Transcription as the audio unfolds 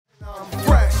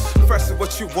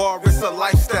you are, it's a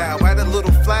lifestyle. Add a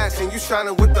little flash and you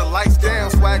shining with the lights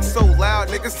down. Swag so loud,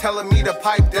 niggas telling me to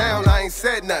pipe down. I ain't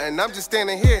said nothing, I'm just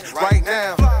standing here right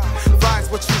now. Fly's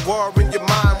what you are in your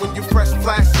mind when you fresh,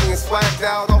 flashy, and swagged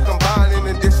out, all combined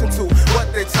in addition to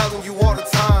what they telling you all the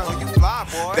time. You fly,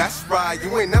 boy. That's right,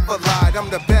 you ain't never lied, I'm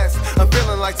the best. I'm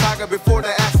feeling like Tiger before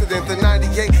the accident, the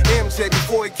 98 MJ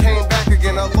before he came back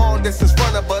again. A long distance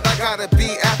runner, but I gotta be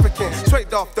African.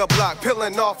 Straight off the block,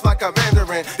 peeling off like a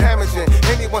Mandarin. Damaging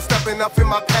anyone stepping up in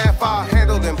my path, I'll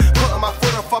handle them. Putting my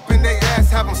foot up in their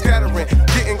ass, have them scattering.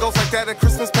 Getting ghosts like that at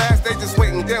Christmas past, they just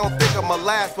waiting, they don't think I'm a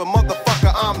last. But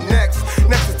motherfucker, I'm next.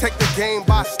 Next to take the game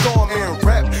by storm and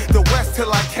rep the West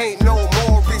till I can't no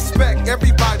more. Respect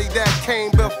everybody that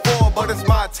came before, but it's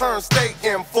my turn, stay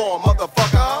informed.